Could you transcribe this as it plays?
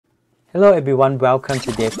Hello everyone, welcome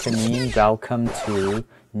to Dev Training. Welcome to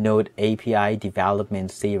Node API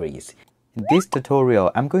development series. In this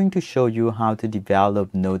tutorial, I'm going to show you how to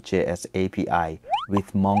develop Node.js API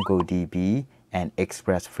with MongoDB and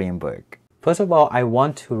Express framework. First of all, I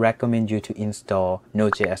want to recommend you to install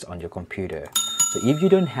Node.js on your computer. So if you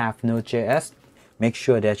don't have Node.js, make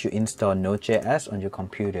sure that you install Node.js on your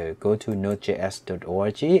computer. Go to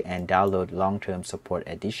nodejs.org and download long-term support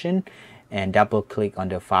edition and double click on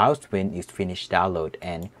the files when it's finished download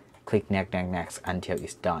and click next until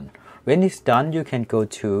it's done. When it's done, you can go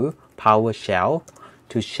to PowerShell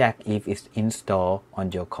to check if it's installed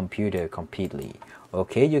on your computer completely.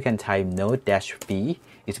 Okay, you can type node-v.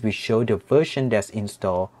 It will show the version that's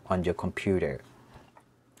installed on your computer.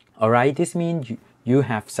 Alright, this means you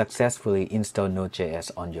have successfully installed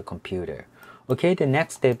Node.js on your computer. Okay, the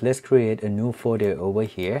next step, let's create a new folder over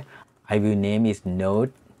here. I will name it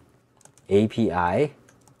Node API,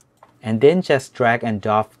 and then just drag and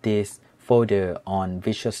drop this folder on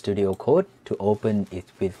Visual Studio Code to open it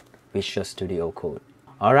with Visual Studio Code.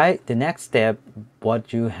 Alright, the next step,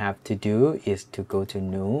 what you have to do is to go to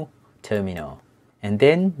New Terminal, and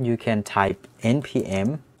then you can type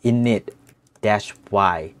npm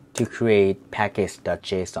init-y to create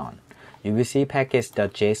package.json. You will see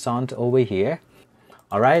package.json over here.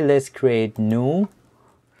 Alright, let's create new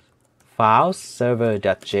files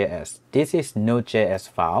server.js. This is Node.js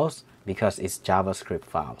files because it's JavaScript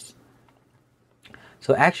files.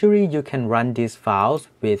 So actually you can run these files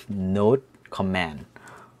with node command.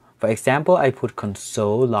 For example, I put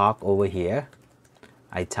console log over here.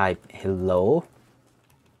 I type hello.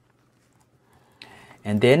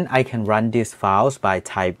 And then I can run these files by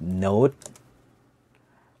type node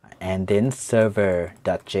and then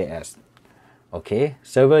server.js. Okay,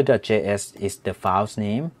 server.js is the file's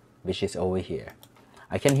name, which is over here.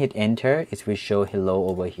 I can hit enter, it will show hello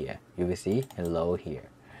over here. You will see hello here.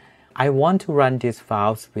 I want to run these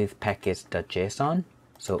files with package.json.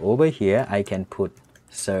 So over here, I can put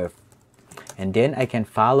serve. And then I can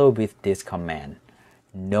follow with this command,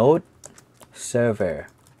 node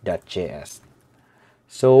server.js.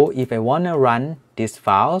 So if I want to run these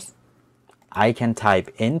files, I can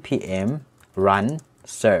type npm run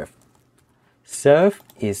serve. Serve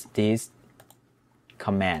is this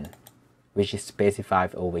command, which is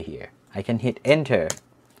specified over here. I can hit enter.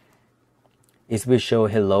 It will show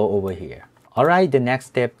hello over here. Alright, the next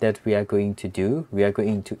step that we are going to do, we are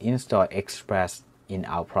going to install Express in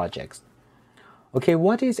our projects. Okay,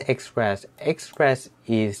 what is Express? Express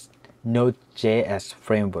is Node.js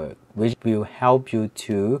framework, which will help you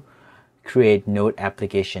to create Node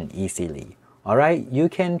application easily. Alright, you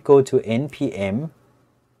can go to npm.js.com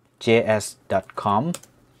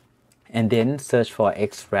and then search for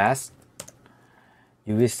Express.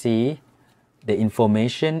 You will see the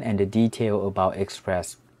information and the detail about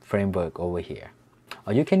Express framework over here.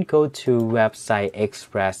 Or you can go to website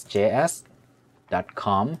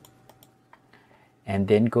expressjs.com and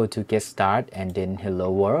then go to get start and then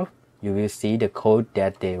hello world. You will see the code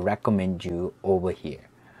that they recommend you over here.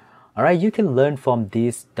 Alright, you can learn from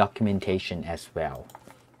this documentation as well.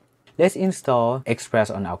 Let's install Express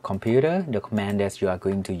on our computer. The command that you are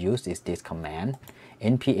going to use is this command,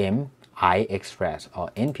 npm iexpress or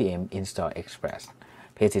npm install express.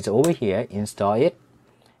 Paste it over here, install it.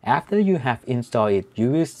 After you have installed it, you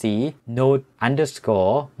will see node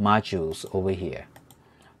underscore modules over here.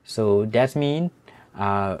 So that means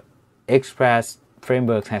Express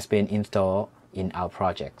framework has been installed in our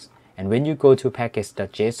projects. And when you go to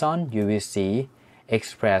package.json, you will see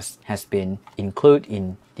Express has been included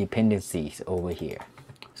in dependencies over here.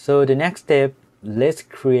 So the next step, let's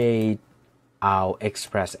create our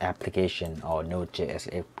Express application or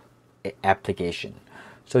Node.js application.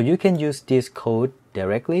 So you can use this code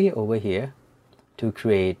directly over here to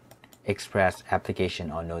create Express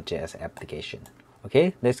application or Node.js application.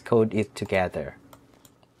 Okay, let's code it together.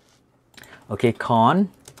 Okay, conn.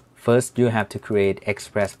 First, you have to create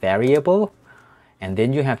Express variable, and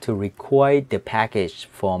then you have to require the package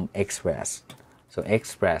from Express. So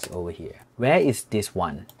Express over here. Where is this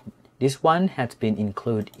one? This one has been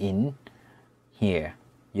included in here.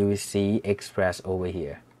 You will see Express over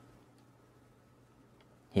here.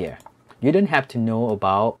 Here. You don't have to know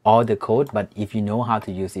about all the code, but if you know how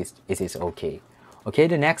to use it, it is okay. Okay,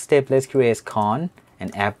 the next step, let's create conn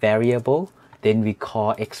and add variable. Then we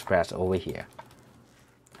call Express over here.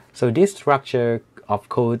 So this structure of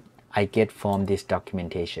code I get from this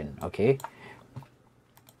documentation, okay?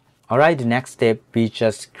 Alright, the next step, we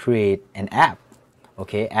just create an app.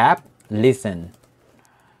 Okay, app listen.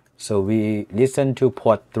 So we listen to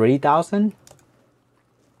port 3000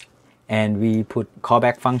 and we put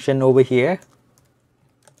callback function over here,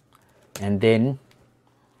 and then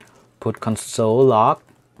put console log.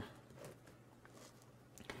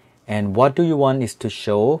 And what do you want is to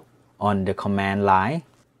show on the command line.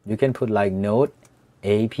 You can put like Node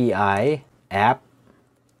API app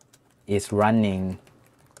is running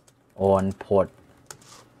on port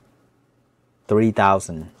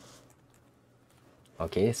 3000.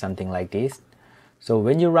 Okay, something like this. So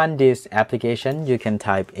when you run this application, you can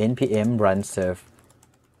type npm run serve.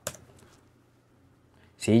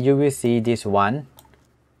 See, you will see this one.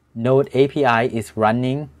 Node API is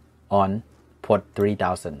running on port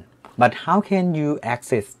 3000. But how can you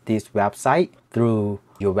access this website through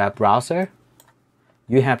your web browser?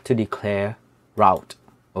 You have to declare route.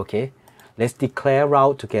 Okay, let's declare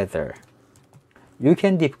route together. You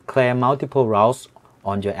can declare multiple routes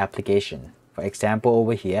on your application. For example,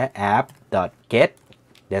 over here, app.get,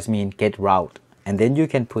 that means get route. And then you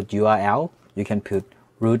can put URL, you can put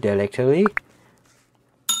root directory,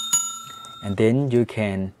 and then you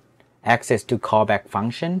can access to callback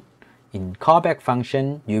function. In callback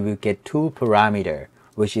function, you will get two parameters,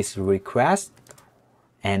 which is request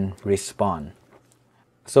and respond.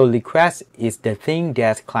 So request is the thing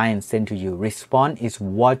that client send to you. Respond is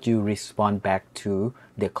what you respond back to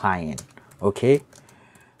the client. Okay.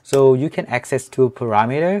 So you can access two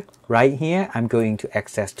parameters. Right here, I'm going to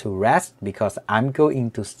access to REST because I'm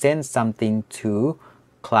going to send something to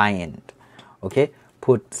client. Okay.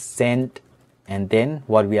 Put send, and then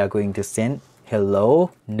what we are going to send,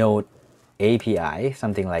 hello Node API,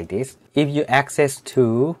 something like this. If you access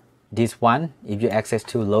to this one, if you access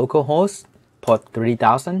to localhost port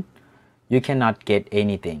 3000, you cannot get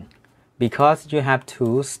anything because you have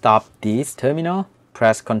to stop this terminal,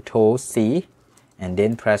 press Ctrl C, and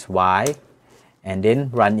then press Y, and then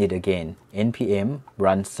run it again, npm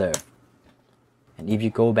run serve. And if you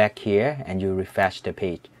go back here and you refresh the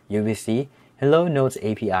page, you will see hello Node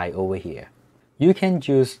API over here. You can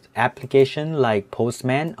use application like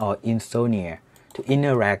Postman or Insomnia to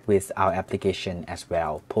interact with our application as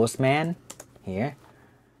well. Postman, here,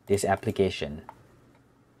 this application.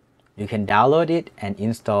 You can download it and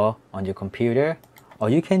install on your computer, or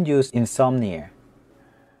you can use Insomnia.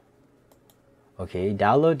 Okay,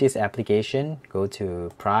 download this application, go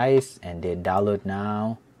to price and then download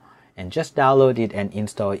now, and just download it and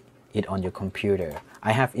install it on your computer.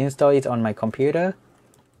 I have installed it on my computer.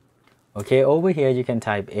 Okay, over here you can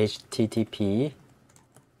type HTTP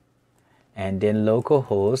and then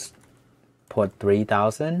localhost port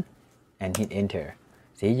 3000 and hit enter.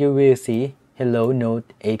 See, you will see hello Node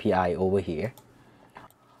API over here.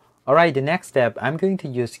 Alright, the next step, I'm going to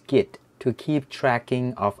use Git to keep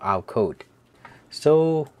tracking of our code.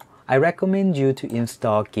 So I recommend you to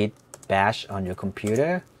install Git Bash on your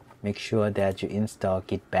computer. Make sure that you install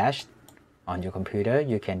Git Bash on your computer.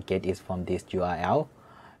 You can get it from this URL.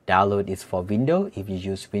 Download is for Windows. If you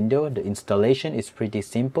use Windows, the installation is pretty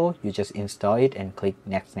simple. You just install it and click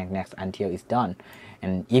next, next, next until it's done.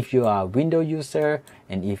 And if you are a Windows user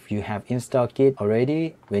and if you have installed Git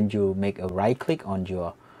already, when you make a right click on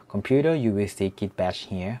your computer, you will see Git Bash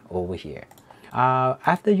here over here.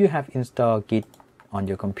 After you have installed Git on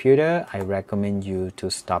your computer, I recommend you to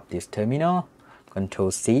stop this terminal,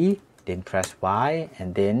 Ctrl C, then press Y,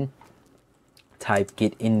 and then type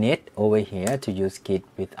git init over here to use Git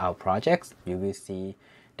with our projects. You will see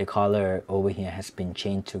the color over here has been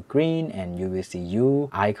changed to green, and you will see U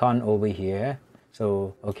icon over here.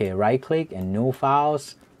 So okay, right click and new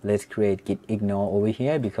files. Let's create git ignore over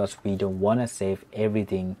here because we don't want to save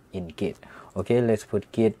everything in Git. Okay, let's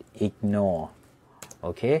put git ignore.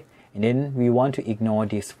 Okay, and then we want to ignore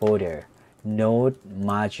this folder, node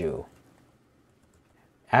module.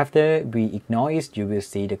 After we ignore it, you will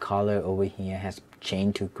see the color over here has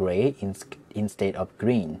changed to gray instead of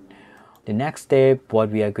green. The next step,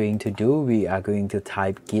 what we are going to do, we are going to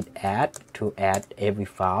type git add to add every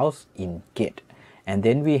file in Git. And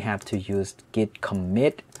then we have to use git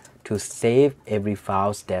commit to save every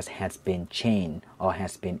file that has been changed or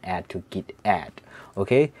has been added to git add.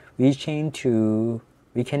 Okay, we can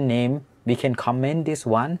comment this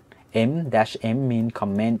one. M-M mean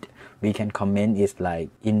comment. We can comment is like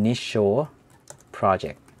initial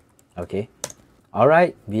project. Okay,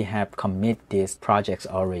 alright, we have commit these projects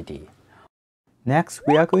already. Next,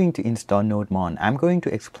 we are going to install NodeMon. I'm going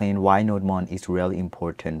to explain why NodeMon is really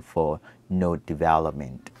important for Node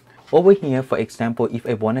development. Over here, for example, if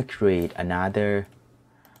I want to create another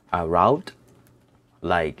route,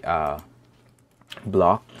 like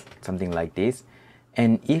block, something like this,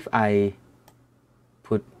 and if I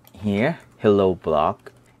put here hello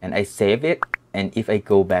block and I save it, and if I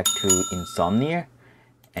go back to Insomnia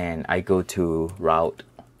and I go to route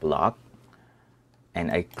block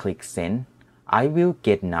and I click send, I will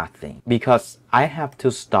get nothing because I have to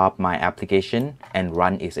stop my application and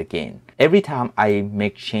run it again. Every time I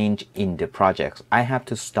make change in the project, I have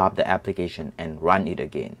to stop the application and run it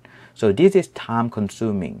again. So this is time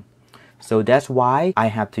consuming. So that's why I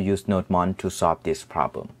have to use NodeMon to solve this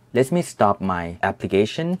problem. Let me stop my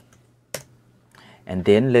application and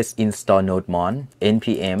then let's install NodeMon.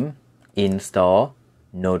 npm install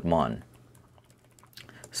NodeMon.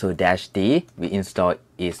 So -d we install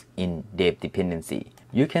is in dev dependency.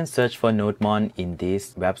 You can search for NodeMon in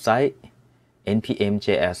this website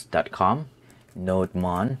npmjs.com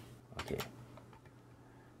NodeMon.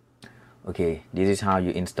 Okay, this is how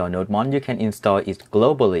you install NodeMon. You can install it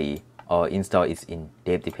globally or install it in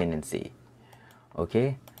dev dependency.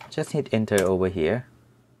 Okay, just hit enter over here.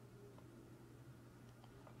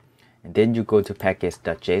 And then you go to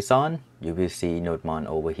package.json, you will see NodeMon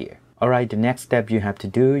over here. Alright, the next step you have to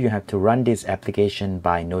do, you have to run this application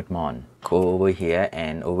by NodeMon. Go over here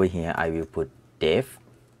and over here I will put dev.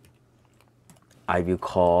 I will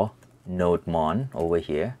call NodeMon over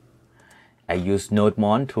here. I use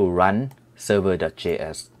NodeMon to run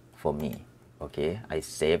server.js for me. Okay, I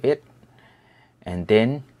save it. And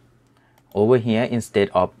then over here, instead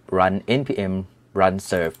of run npm run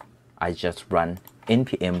serve, I just run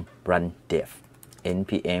npm run dev.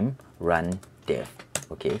 npm run dev.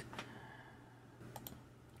 Okay.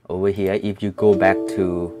 Over here, if you go back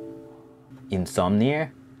to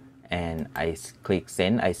Insomnia and I click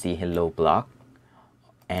send, I see hello block.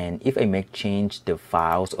 And if I make change the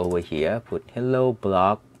files over here, put hello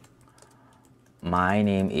block, my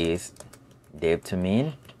name is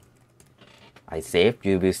devtamin. I save,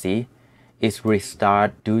 you will see it's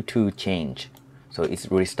restart due to change. So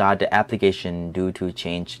it's restart the application due to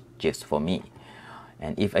change just for me.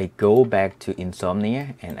 And if I go back to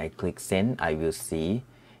Insomnia and I click send, I will see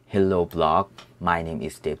hello block, my name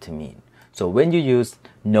is devtamin. So when you use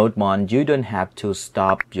NodeMon, you don't have to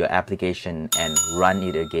stop your application and run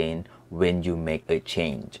it again when you make a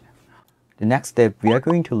change. The next step, we are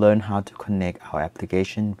going to learn how to connect our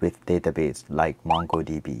application with database like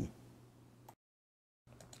MongoDB.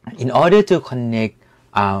 In order to connect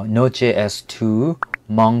our Node.js to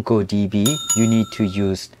MongoDB, you need to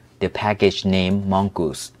use the package name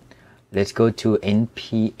Mongoose. Let's go to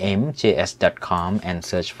npmjs.com and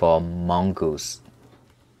search for Mongoose.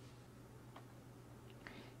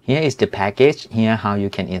 Here is the package. Here how you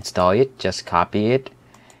can install it. Just copy it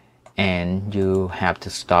and you have to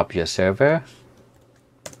stop your server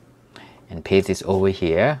and paste this over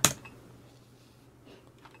here.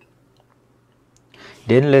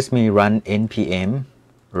 Then let me run npm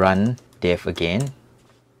run dev again.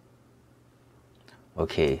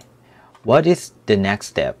 Okay, what is the next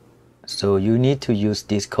step? So you need to use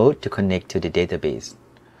this code to connect to the database.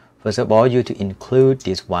 First of all, you to include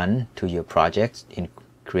this one to your project,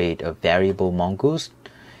 create a variable Mongoose,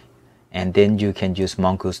 and then you can use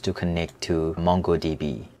Mongoose to connect to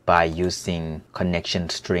MongoDB by using connection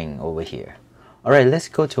string over here. Alright, let's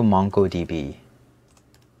go to MongoDB.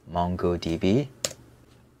 MongoDB.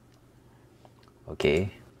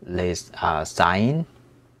 Okay, let's sign in.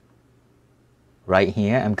 Right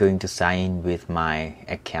here, I'm going to sign in with my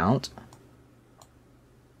account.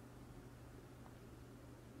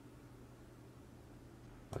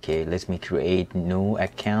 Okay, let me create new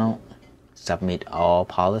account, submit all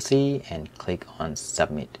policy and click on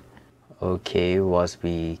submit. Okay, what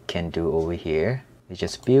we can do over here, we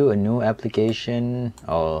just build a new application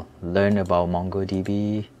or learn about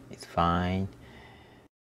MongoDB, it's fine.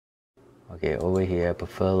 Okay, over here,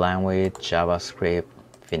 preferred language, JavaScript,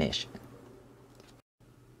 finish.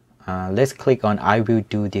 Let's click on I will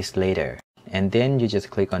do this later. And then you just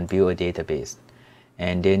click on build a database.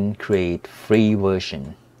 And then create free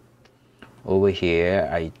version. Over here,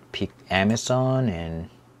 I pick Amazon and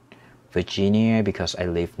Virginia because I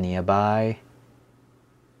live nearby.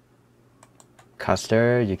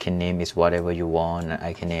 Custer, you can name it whatever you want.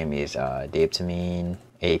 I can name it devtamin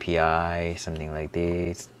API, something like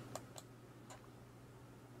this.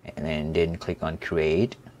 And then click on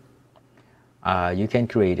create. You can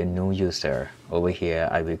create a new user. Over here,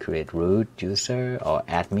 I will create root user or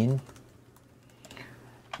admin.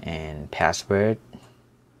 And password,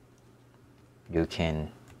 you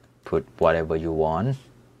can put whatever you want.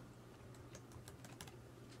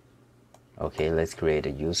 Okay, let's create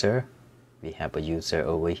a user. We have a user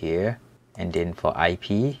over here. And then for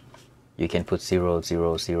IP, you can put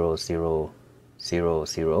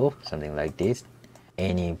 0000000, something like this.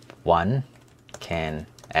 Anyone can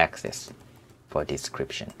access for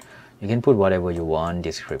description. You can put whatever you want,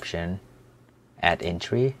 description, add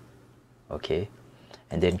entry, okay,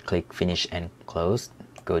 and then click finish and close.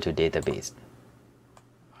 Go to database,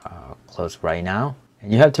 close right now,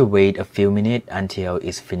 and you have to wait a few minutes until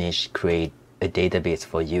it's finished create a database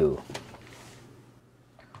for you.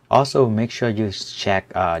 Also, make sure you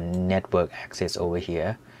check network access over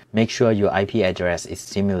here. Make sure your IP address is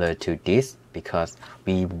similar to this because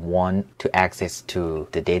we want to access to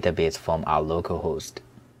the database from our local host.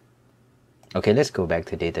 Okay, let's go back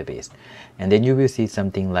to database, and then you will see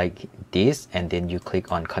something like this, and then you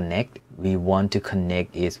click on connect. We want to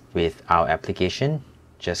connect it with our application.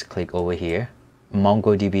 Just click over here.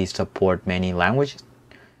 MongoDB support many languages.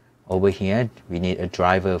 Over here, we need a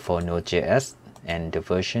driver for Node.js, and the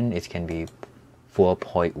version it can be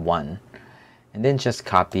 4.1. And then just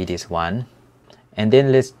copy this one, and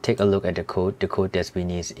then let's take a look at the code. The code that we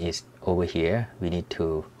need is over here. We need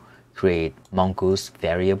to create mongoose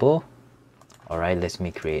variable. Alright, let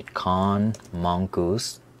me create con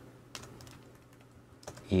mongoose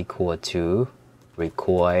equal to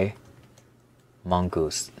require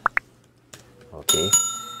mongoose. Okay,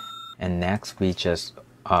 and next we just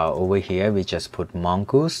over here we just put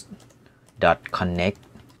mongoose dot connect,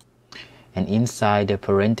 and inside the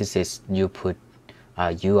parenthesis you put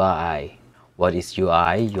URI. What is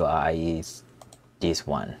URI? URI is this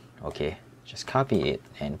one. Okay, just copy it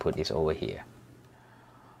and put this over here.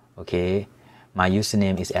 Okay, my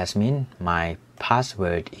username is admin. My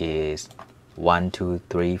password is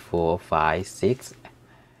 123456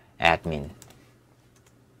 admin.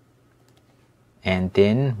 And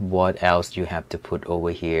then what else you have to put over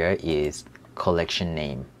here is collection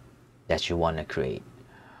name that you want to create.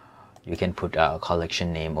 You can put a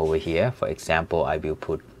collection name over here. For example, I will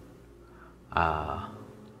put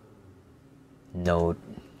Node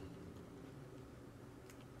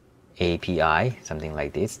API, something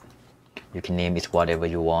like this. You can name it whatever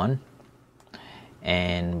you want.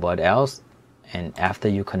 And what else? And after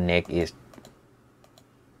you connect it,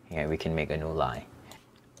 here we can make a new line.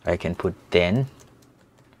 I can put then.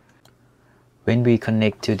 When we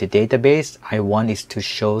connect to the database, I want it to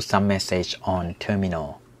show some message on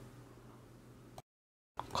terminal.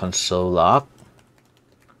 Console log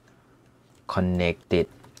connected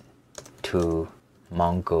to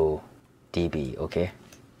MongoDB. Okay,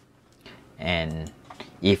 and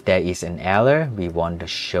if there is an error, we want to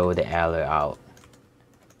show the error out.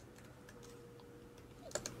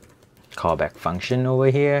 Callback function over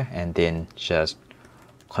here, and then just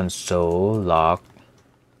console log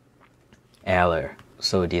error.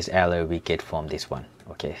 So this error we get from this one.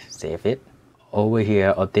 Okay, save it. Over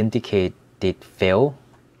here, authenticate did fail.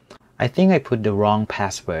 I think I put the wrong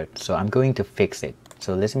password, so I'm going to fix it.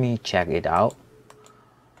 So let me check it out.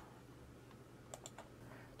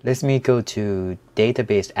 Let me go to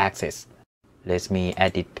database access. Let me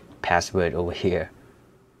edit password over here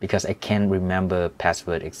because I can't remember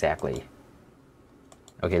password exactly.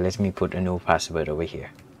 Okay, let me put a new password over here.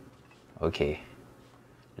 Okay,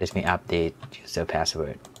 let me update user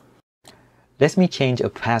password. Let me change a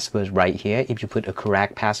password right here. If you put a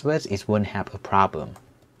correct password, it won't have a problem.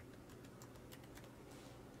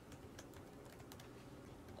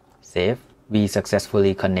 Save. We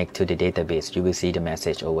successfully connect to the database. You will see the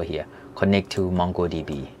message over here. Connect to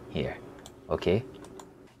MongoDB here. Okay.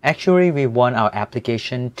 Actually, we want our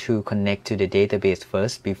application to connect to the database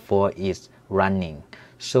first before it's running.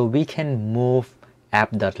 So we can move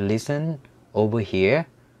app.listen over here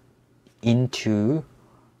into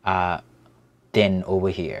then over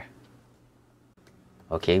here.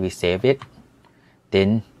 Okay, we save it.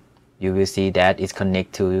 Then you will see that it's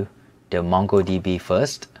connect to the MongoDB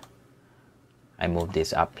first. I move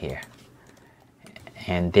this up here,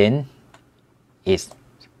 and then it's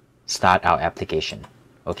start our application.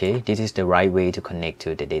 Okay, this is the right way to connect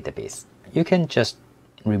to the database. You can just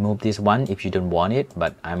remove this one if you don't want it,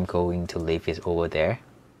 but I'm going to leave it over there.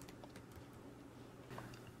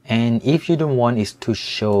 And if you don't want it to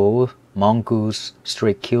show mongoose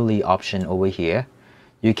strictly option over here,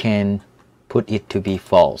 you can put it to be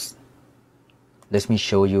false. Let me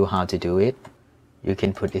show you how to do it. You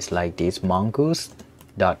can put it like this: mongoose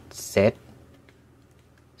dot set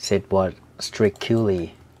what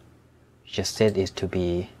strictly. Just set it to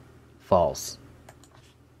be false.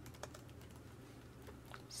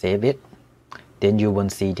 Save it. Then you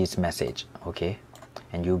won't see this message. Okay,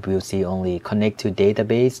 and you will see only connect to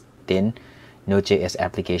database. Then Node.js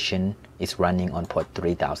application is running on port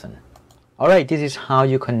 3000. Alright, this is how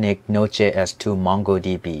you connect Node.js to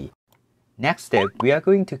MongoDB. Next step, we are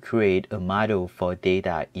going to create a model for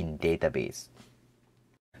data in database.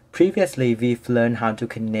 Previously, we've learned how to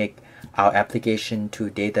connect our application to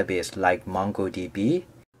database like MongoDB.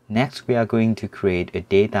 Next, we are going to create a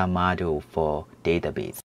data model for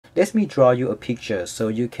database. Let me draw you a picture so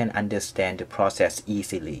you can understand the process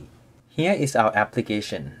easily. Here is our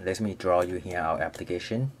application. Let me draw you here our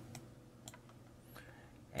application.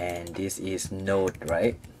 And this is Node,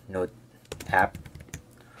 right? Node app.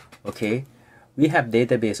 Okay, we have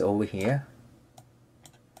database over here,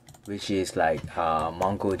 which is like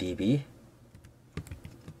MongoDB.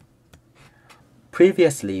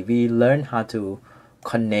 Previously, we learned how to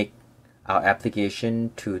connect our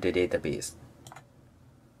application to the database.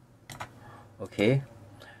 Okay,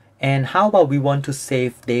 and how about we want to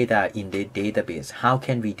save data in the database? How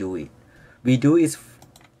can we do it? We do it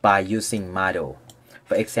by using model.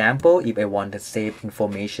 For example, if I want to save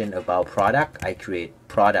information about product, I create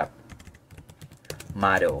product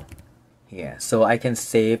model here. So I can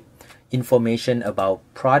save information about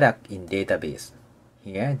product in database.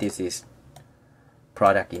 Here, this is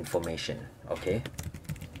product information. Okay,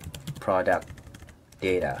 product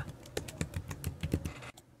data.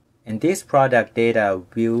 And this product data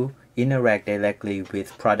will interact directly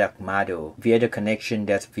with product model via the connection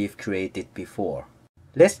that we've created before.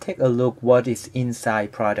 Let's take a look what is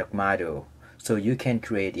inside product model so you can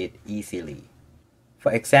create it easily.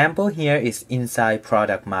 For example, here is inside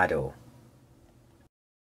product model.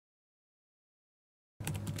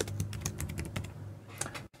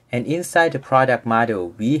 And inside the product model,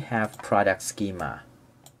 we have product schema.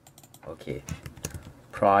 Okay,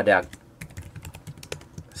 product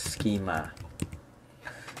schema.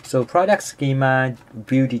 So product schema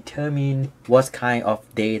will determine what kind of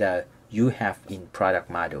data you have in product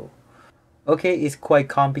model. Okay, it's quite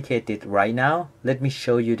complicated right now. Let me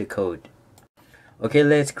show you the code. Okay,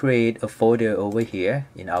 let's create a folder over here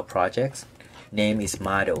in our projects. Name is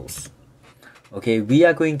models. Okay, we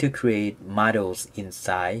are going to create models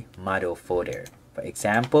inside model folder. For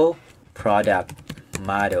example, product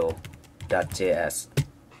model.js.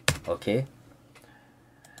 Okay.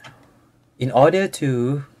 In order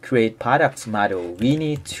to create products model, we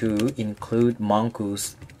need to include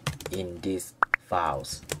mongoose in these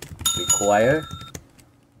files. Require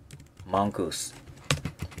mongoose.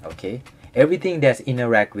 Okay. Everything that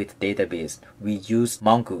interact with database, we use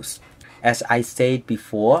mongoose. As I said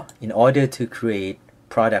before, in order to create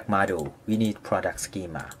product model, we need product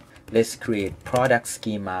schema. Let's create product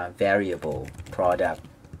schema variable product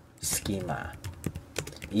schema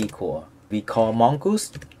equal. We call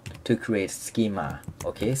mongoose to create schema.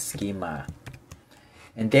 Okay, schema.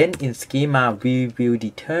 And then in schema, we will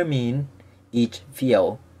determine each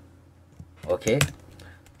field. Okay.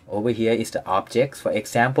 Over here is the objects. For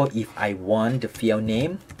example, if I want the field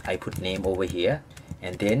name, I put name over here.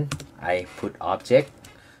 And then I put object.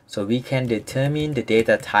 So we can determine the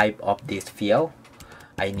data type of this field.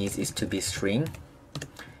 I need it to be string.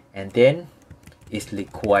 And then it's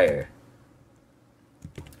required.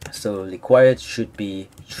 So required should be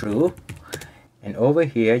true. And over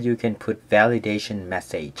here you can put validation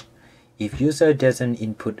message. If user doesn't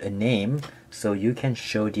input a name, so you can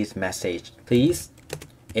show this message. Please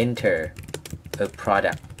enter a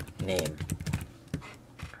product name.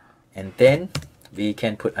 And then we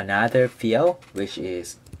can put another field, which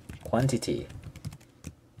is quantity.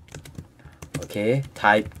 Okay,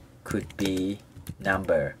 type could be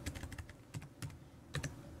number.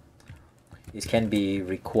 It can be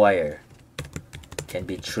required, can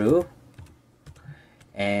be true,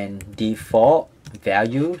 and default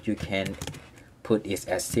value you can put it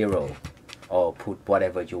as 0 or put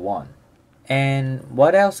whatever you want. And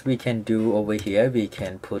what else we can do over here? We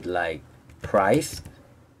can put like price.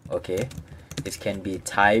 Okay, it can be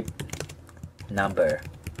type number.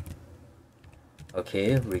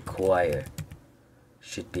 Okay, require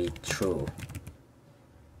should be true.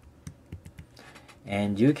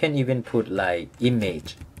 And you can even put like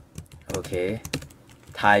image. Okay,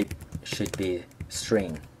 type should be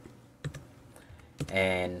string.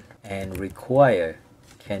 And require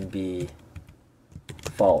can be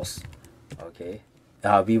false. Okay,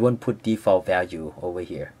 we won't put default value over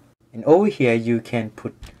here. And over here you can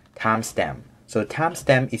put timestamp. So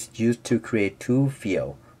timestamp is used to create two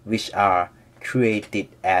fields, which are created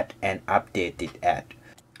at and updated at.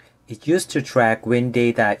 It's used to track when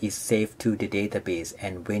data is saved to the database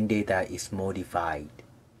and when data is modified.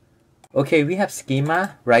 Okay, we have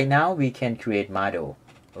schema. Right now we can create model.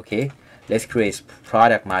 Okay, let's create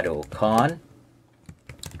product model con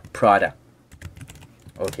product.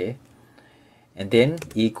 Okay, and then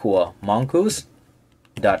equal mongoose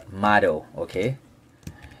dot model. Okay,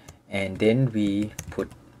 and then we put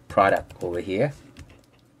product over here,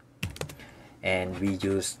 and we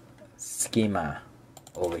use schema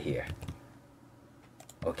over here.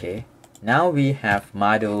 Okay, Now we have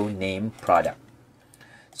model name product.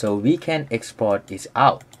 So we can export this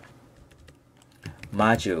out.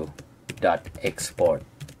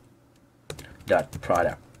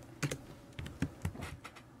 Module.export.product.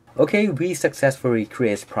 Okay, we successfully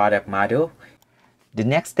create product model. The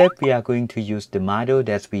next step, we are going to use the model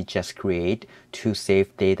that we just created to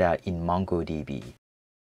save data in MongoDB.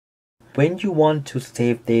 When you want to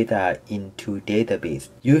save data into database,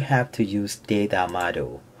 you have to use data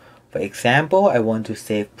model. For example, I want to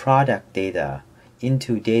save product data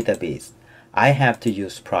into database. I have to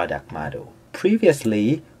use product model.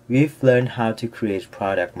 Previously, we've learned how to create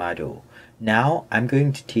product model. Now, I'm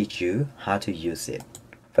going to teach you how to use it.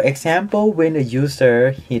 For example, when a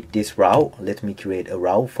user hit this route, let me create a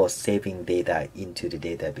route for saving data into the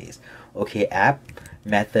database. Okay, app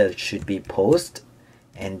method should be post,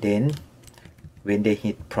 and then when they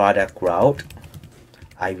hit product route,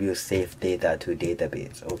 I will save data to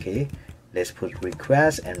database. Okay, let's put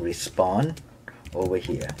request and respond over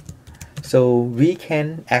here. So we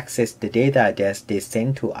can access the data that they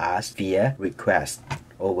send to us via request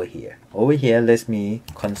over here. Over here, let me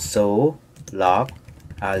console log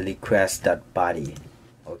request.body.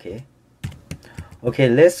 Okay,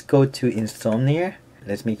 let's go to Insomnia.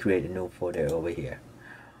 Let me create a new folder over here.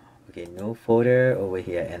 Okay, new folder over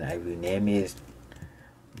here, and I will name it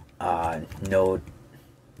Node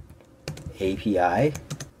API.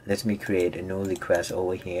 Let me create a new request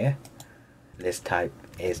over here. Let's type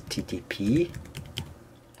HTTP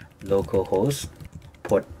localhost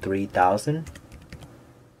port 3000.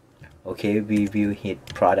 Okay, we will hit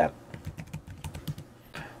product.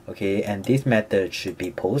 Okay, and this method should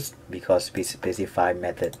be post because we specify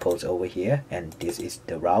method post over here, and this is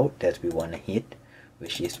the route that we want to hit,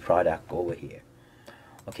 which is product over here.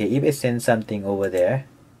 Okay, if I send something over there,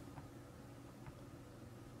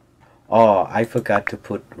 oh, I forgot to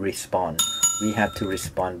put respond. We have to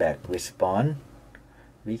respond back. Respond.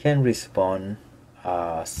 We can respond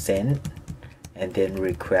send and then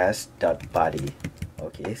request.body.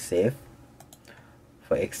 Okay, save.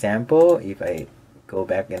 For example, if I go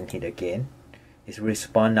back and hit again, it's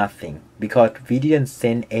respond nothing because we didn't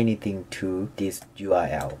send anything to this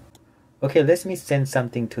URL. Okay, let me send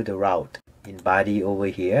something to the route. In body over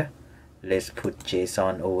here, let's put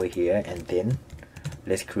JSON over here, and then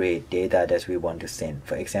let's create data that we want to send.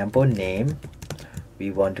 For example, name,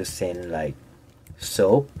 we want to send like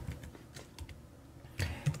soap,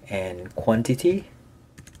 and quantity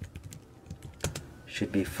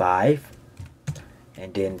should be 5,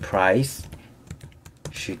 and then price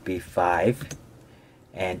should be 5,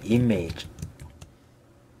 and image,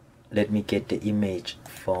 let me get the image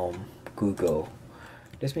from Google.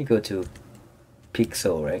 Let me go to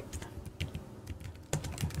Pixel, right?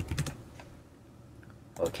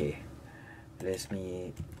 Okay, let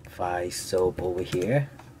me find soap over here.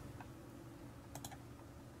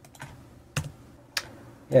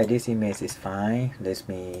 Yeah, this image is fine. Let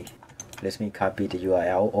me copy the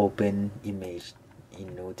URL, open image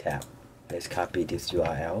in new tab. Let's copy this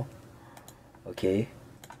URL. Okay,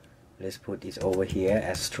 let's put this over here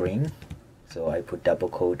as string. So I put double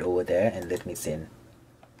quote over there, and let me send.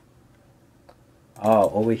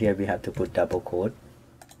 Oh, over here we have to put double quote.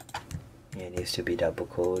 It needs to be double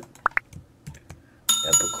quote.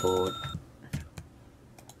 Double quote.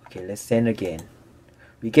 Okay, let's send again.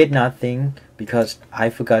 We get nothing because I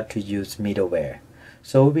forgot to use middleware.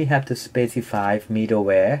 So we have to specify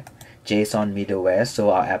middleware, JSON middleware,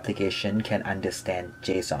 so our application can understand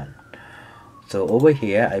JSON. So over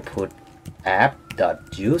here I put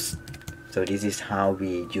app.use. So this is how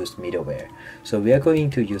we use middleware. So we are going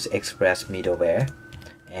to use Express middleware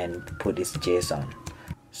and put this JSON.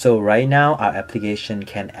 So right now our application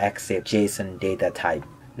can accept JSON data type.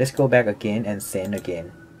 Let's go back again and send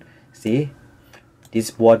again. See, this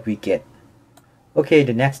is what we get. Okay,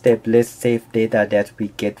 the next step, let's save data that we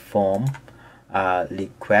get from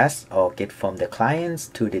request or get from the clients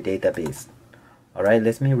to the database. Alright,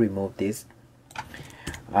 let me remove this.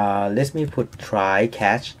 Let me put try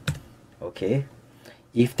catch. Okay,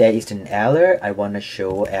 if there is an error, I want to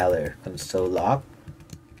show error. Console log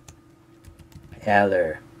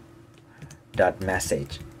error dot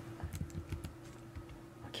message.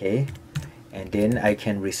 Okay, and then I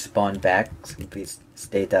can respond back with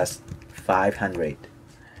status 500,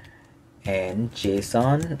 and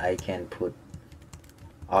JSON I can put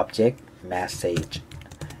object message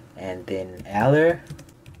and then error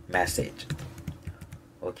message.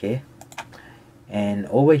 Okay, and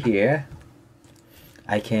over here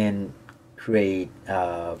I can create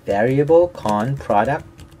a variable con product,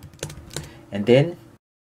 and then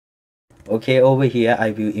okay, over here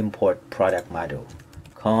I will import product model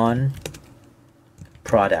con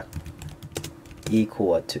product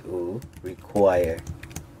equal to require,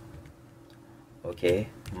 okay,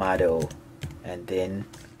 model, and then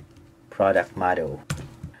product model.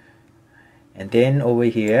 And then over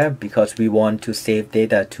here, because we want to save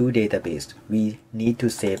data to database, we need to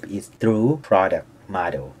save it through product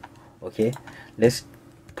model. Okay, let's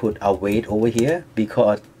put await over here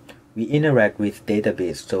because we interact with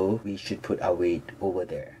database, so we should put await over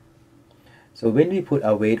there. So when we put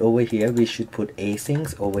await over here, we should put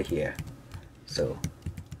asyncs over here. So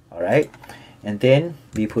alright, and then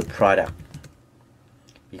we put product,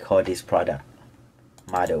 we call this product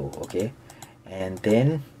model. Okay, and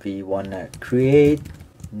then we wanna create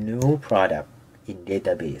new product in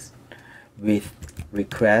database with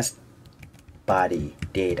request body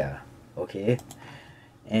data. Okay,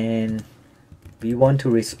 and we want to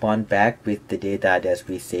respond back with the data that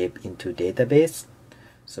we save into database,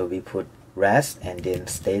 so we put rest and then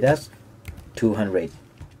status 200,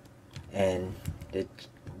 and the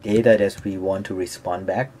data that we want to respond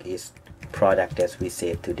back is product that we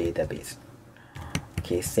save to database.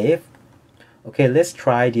 Okay, save. Okay, let's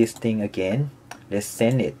try this thing again. Let's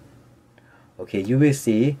send it. Okay, you will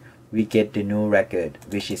see we get the new record,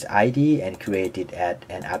 which is ID and created at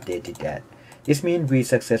and updated at. This means we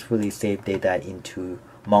successfully saved data into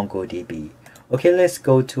MongoDB. Okay, let's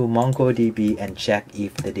go to MongoDB and check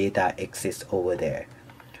if the data exists over there.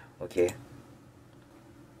 Okay.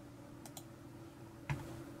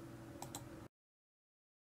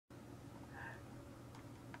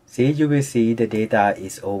 See, you will see the data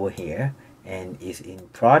is over here and is in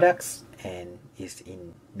products and is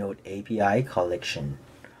in Node API collection.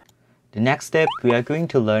 The next step, we are going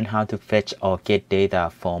to learn how to fetch or get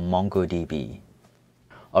data from MongoDB.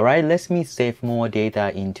 Alright, let me save more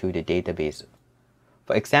data into the database.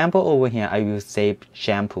 For example, over here, I will save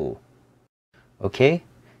shampoo. Okay,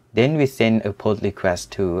 then we send a pull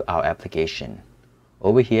request to our application.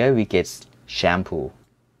 Over here, we get shampoo.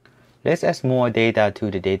 Let's add more data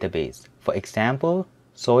to the database. For example,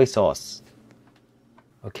 soy sauce.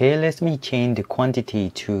 Okay, let me change the quantity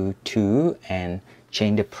to 2 and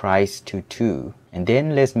change the price to 2, and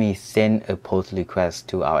then let me send a pull request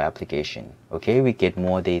to our application. Okay, we get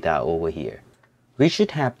more data over here. We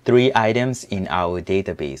should have 3 items in our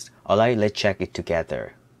database. Alright, let's check it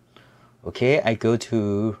together. Okay, I go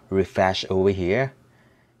to refresh over here,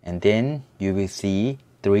 and then you will see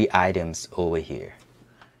 3 items over here.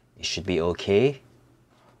 It should be okay.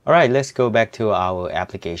 Alright, let's go back to our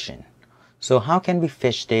application. So how can we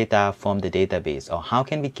fetch data from the database, or how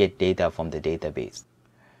can we get data from the database?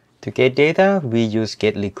 To get data, we use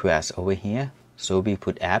get request over here. So we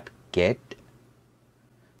put app get.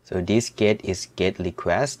 So this get is get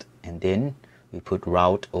request, and then we put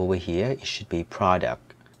route over here. It should be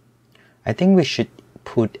product. I think we should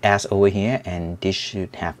put as over here, and this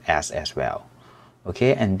should have as well.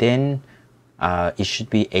 Okay, and then it should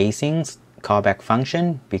be async callback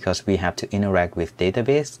function because we have to interact with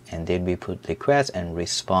database, and then we put request and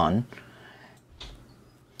respond.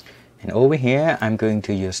 And over here, I'm going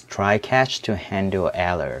to use try catch to handle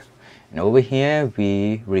error. And over here,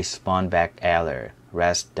 we respond back error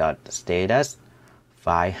rest.status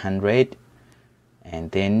 500 and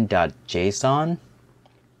then .json,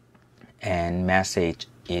 and message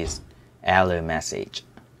is error message,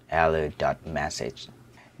 error.message.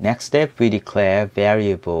 Next step, we declare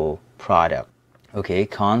variable product. Okay,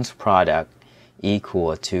 const product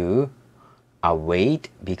equal to await,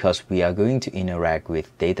 because we are going to interact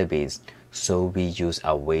with database, so we use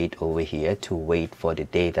await over here to wait for the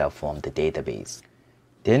data from the database.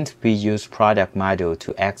 Then we use product model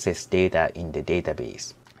to access data in the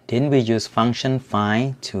database. Then we use function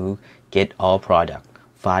find to get all product,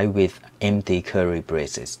 find with empty curly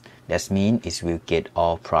braces. That means it will get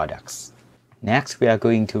all products. Next, we are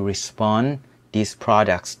going to respond these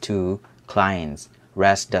products to clients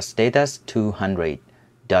rest.status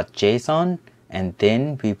 200.json, and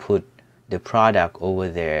then we put the product over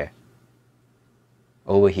there,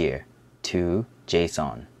 over here to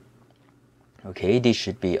JSON. Okay, this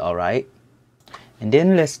should be alright. And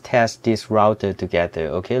then let's test this router together.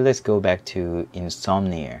 Okay, let's go back to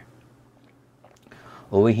Insomnia.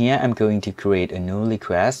 Over here, I'm going to create a new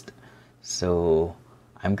request. So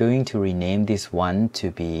I'm going to rename this one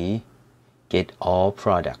to be get all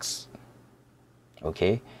products.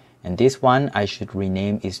 Okay, and this one I should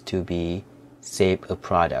rename is to be save a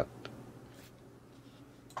product.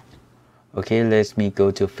 Okay, let me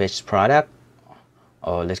go to fetch product,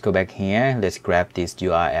 or let's go back here. Let's grab this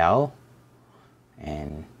URL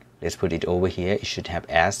and let's put it over here. It should have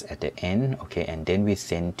s at the end. Okay, and then we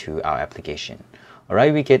send to our application.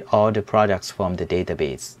 Alright, we get all the products from the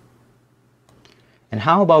database. And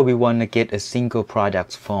how about we want to get a single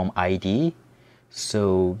product from ID?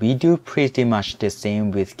 So we do pretty much the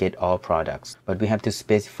same with get all products, but we have to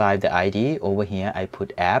specify the ID. Over here I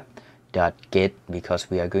put app.get because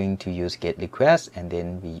we are going to use get request, and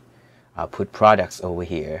then we put products over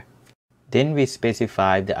here. Then we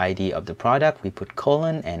specify the ID of the product, we put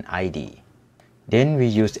colon and ID. Then we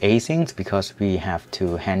use asyncs because we have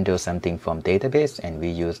to handle something from database, and we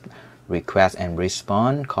use request and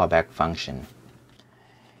response callback function.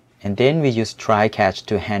 And then we use try catch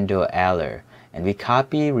to handle error, and we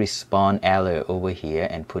copy response error over here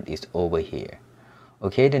and put it over here.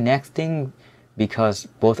 Okay, the next thing, because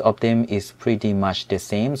both of them is pretty much the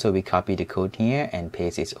same, so we copy the code here and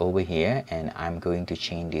paste it over here, and I'm going to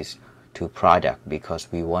change this to product because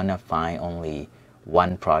we want to find only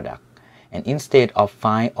one product. And instead of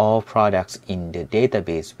find all products in the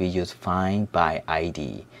database, we use find by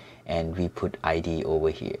ID, and we put ID over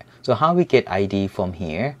here. So how we get ID from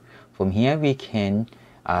here? From here we can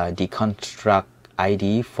deconstruct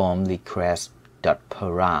ID from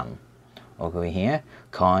request.param. Over here,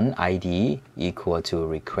 con ID equal to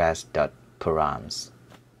request.params.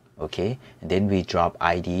 Okay, and then we drop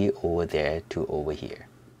ID over there to over here.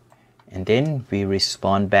 And then we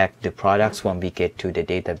respond back the products when we get to the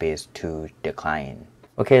database to the client.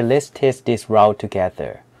 Okay, let's test this route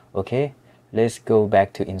together. Okay, let's go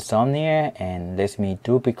back to Insomnia and let me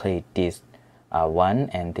duplicate this one,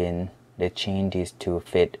 and then let's change this to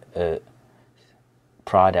fit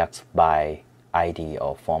products by ID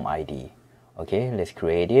or form ID. Okay, let's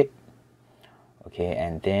create it. Okay,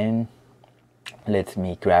 and then let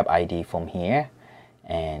me grab ID from here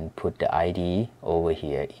and put the ID over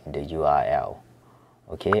here in the URL.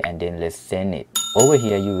 Okay, and then let's send it. Over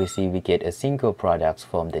here you will see we get a single product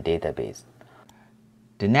from the database.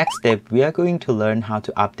 The next step, we are going to learn how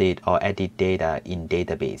to update or edit data in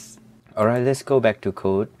database. Alright, let's go back to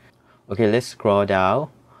code. Okay, let's scroll down.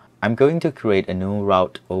 I'm going to create a new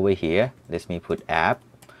route over here. Let me put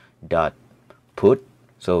app.put.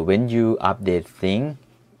 So when you update thing,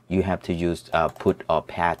 you have to use put or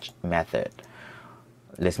patch method.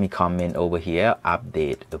 Let me comment over here,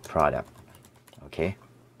 update the product. Okay,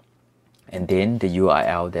 and then the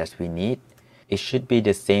URL that we need, it should be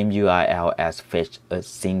the same URL as fetch a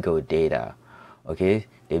single data. Okay,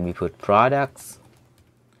 then we put products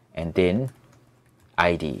and then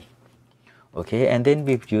ID. Okay, and then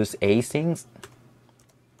we use asyncs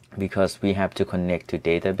because we have to connect to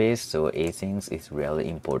database, so asyncs is really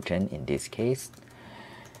important in this case.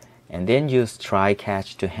 And then use try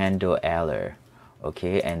catch to handle error.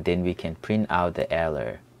 Okay, and then we can print out the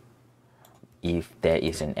error. If there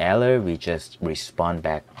is an error, we just respond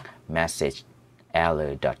back message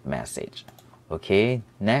error.message. Okay,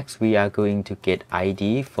 next we are going to get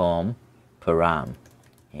ID from param.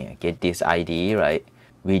 Yeah, get this ID, right?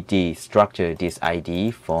 We destructure this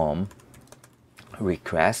ID from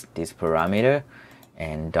request, this parameter,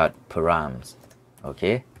 and dot params.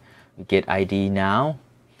 Okay, we get ID now.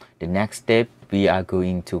 The next step, we are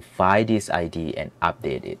going to find this ID and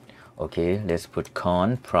update it. Okay, let's put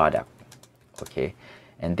con product. Okay,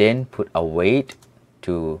 and then put await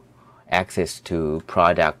to access to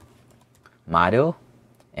product model,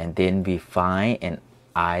 and then we find an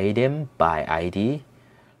item by ID,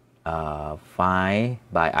 find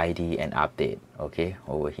by ID and update. Okay,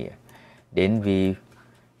 over here. Then we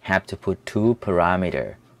have to put two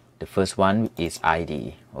parameters. The first one is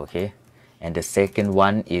ID. Okay, and the second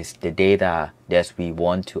one is the data that we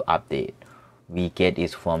want to update. We get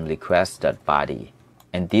it from request.body,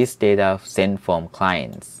 and this data sent from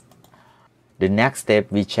clients. The next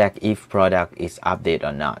step, we check if product is updated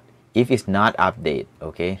or not. If it's not updated,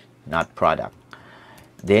 okay, not product,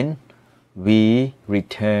 then we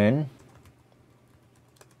return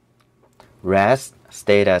rest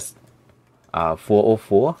status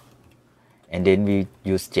 404, and then we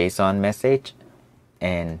use JSON message,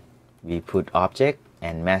 and we put object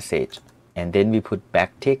and message, and then we put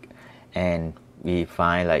backtick, and we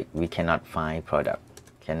find like we cannot find product,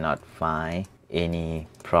 cannot find any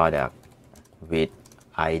product with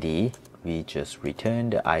ID. We just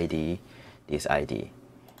return the ID, this ID.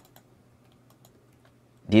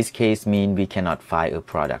 This case means we cannot find a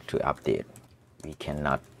product to update. We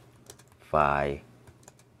cannot find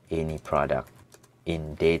any product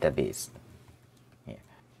in database. Yeah.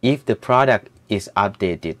 If the product is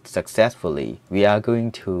updated successfully, we are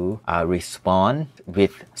going to respond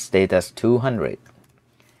with status 200,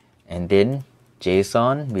 and then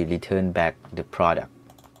JSON we return back the product.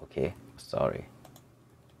 Okay, sorry.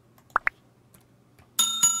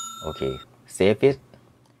 Okay, save it.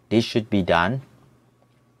 This should be done.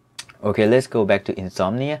 Okay, let's go back to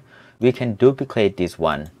Insomnia. we can duplicate this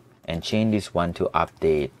one and change this one to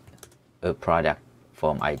update a product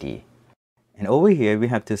form ID. And over here we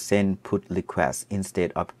have to send put request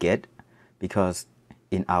instead of get, because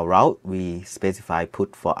in our route we specify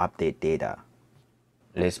put for update data.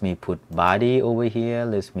 Let me put body over here,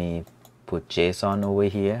 let me put JSON over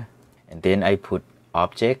here, and then I put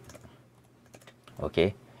object,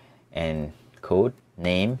 okay, and code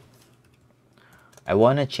name. I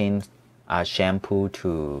want to change shampoo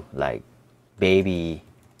to like baby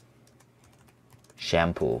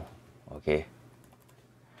shampoo, okay.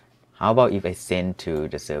 How about if I send to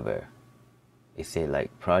the server? It says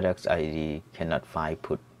like products ID cannot find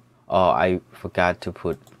put, or I forgot to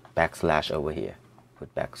put backslash over here.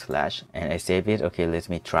 Put backslash and I save it. Okay, let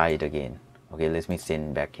me try it again. Okay, let me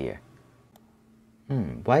send back here.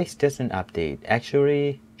 Why it doesn't update?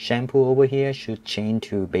 Actually, shampoo over here should change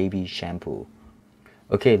to baby shampoo.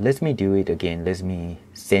 Okay, let me do it again. Let me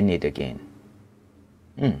send it again.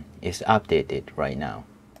 It's updated right now.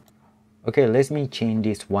 Okay, let me change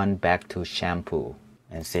this one back to shampoo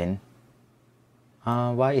and send.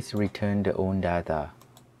 Why is return the own data?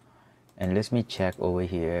 And let me check over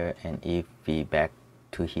here, and if we back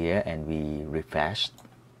to here and we refresh,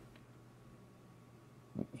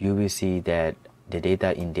 you will see that the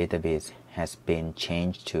data in database has been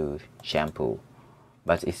changed to shampoo,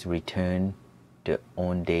 but it's returned the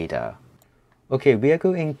own data. Okay, we are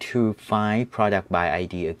going to find product by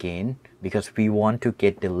ID again because we want to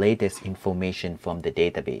get the latest information from the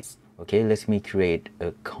database. Okay, let me create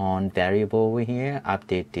a const variable over here,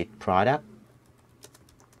 updated product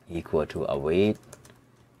equal to await,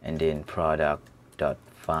 and then product dot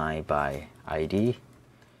find by ID,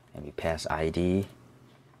 and we pass ID,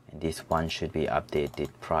 and this one should be updated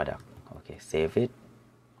product. Okay, save it.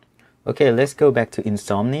 Okay, let's go back to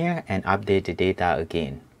Insomnia and update the data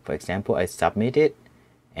again. For example, I submit it,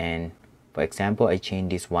 and for example, I change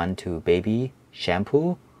this one to baby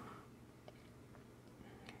shampoo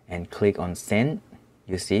and click on send.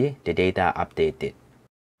 You see the data updated.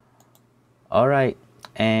 Alright,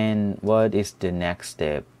 and what is the next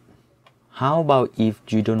step? How about if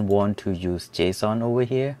you don't want to use JSON over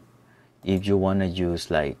here? If you want to use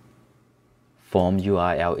like form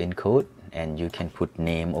URL encode, and you can put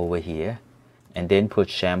name over here and then put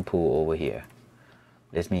shampoo over here.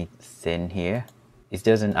 Let me send here. It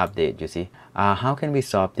doesn't update, you see. How can we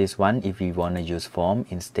solve this one if we want to use form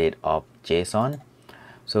instead of JSON?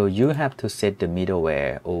 So you have to set the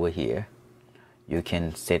middleware over here. You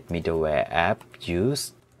can set middleware app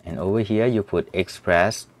use, and over here you put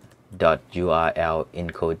express.url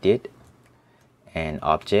encoded and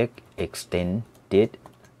object extended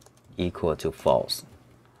equal to false.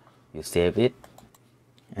 You save it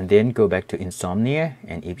and then go back to Insomnia,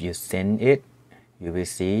 and if you send it, you will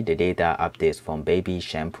see the data updates from baby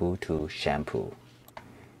shampoo to shampoo.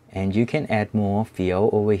 And you can add more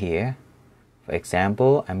field over here. For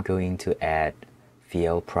example, I'm going to add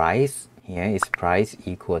field price. Here is price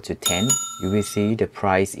equal to 10. You will see the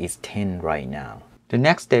price is 10 right now. The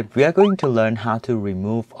next step, we are going to learn how to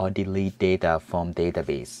remove or delete data from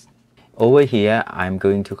database. Over here, I'm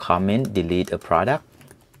going to comment delete a product,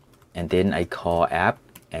 and then I call app,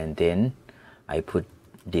 and then I put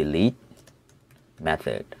delete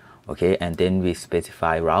method. Okay, and then we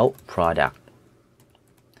specify route product,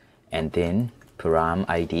 and then param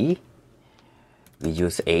ID. We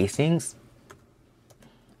use async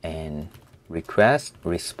and request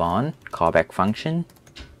response callback function.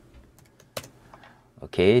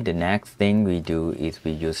 Okay, the next thing we do is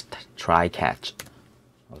we use try catch.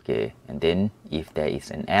 Okay, and then if there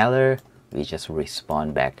is an error, we just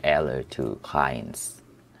respond back error to clients.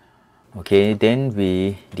 Okay, then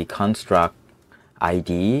we deconstruct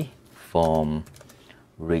ID from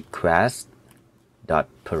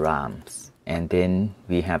request.params, and then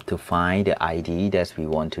we have to find the ID that we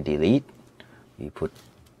want to delete. We put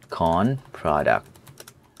const product,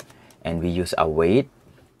 and we use await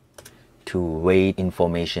to wait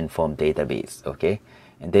information from database. Okay,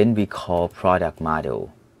 and then we call product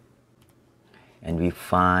model, and we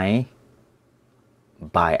find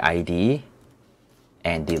by ID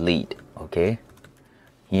and delete. Okay,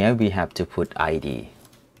 here we have to put ID.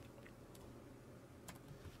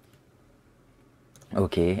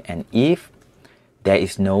 Okay, and if there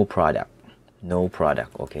is no product,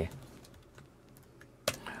 okay,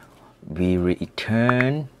 we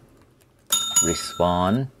return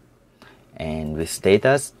response and with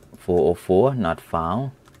status 404 not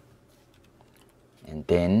found, and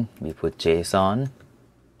then we put JSON,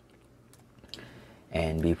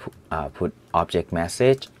 and we put object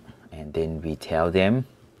message, and then we tell them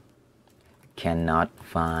cannot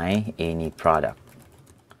find any product.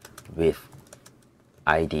 with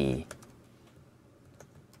ID,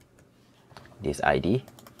 this ID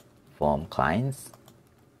from clients.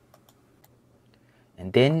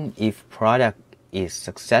 And then if product is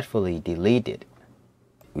successfully deleted,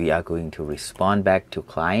 we are going to respond back to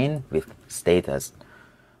client with status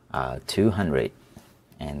 200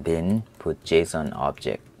 and then put JSON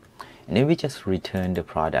object, and then we just return the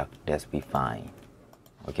product. That's be fine.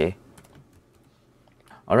 Okay.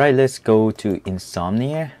 Alright, let's go to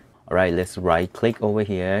Insomnia. Alright, let's right click over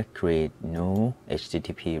here, create new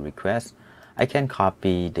HTTP request. I can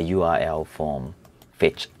copy the URL from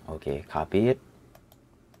fetch. Okay, copy it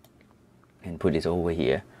and put it over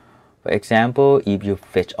here. For example, if you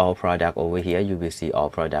fetch all product over here, you will see all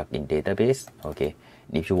product in database. Okay,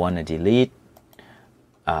 and if you want to delete,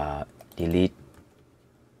 and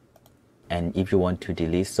if you want to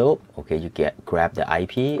delete soap, okay, you grab the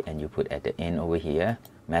IP and you put at the end over here.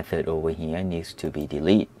 Method over here needs to be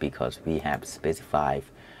delete because we have specified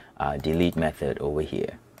delete method over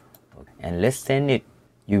here. Okay. And let's send it.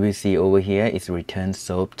 You will see over here it's return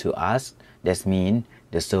soap to us. That means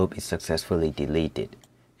the soap is successfully deleted.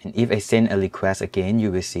 And if I send a request again,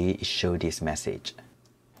 you will see it show this message.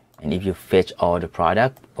 And if you fetch all the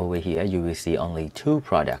product over here, you will see only 2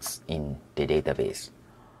 products in the database.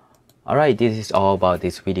 Alright, this is all about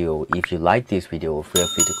this video. If you like this video, feel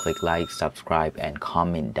free to click like, subscribe, and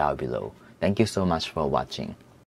comment down below. Thank you so much for watching.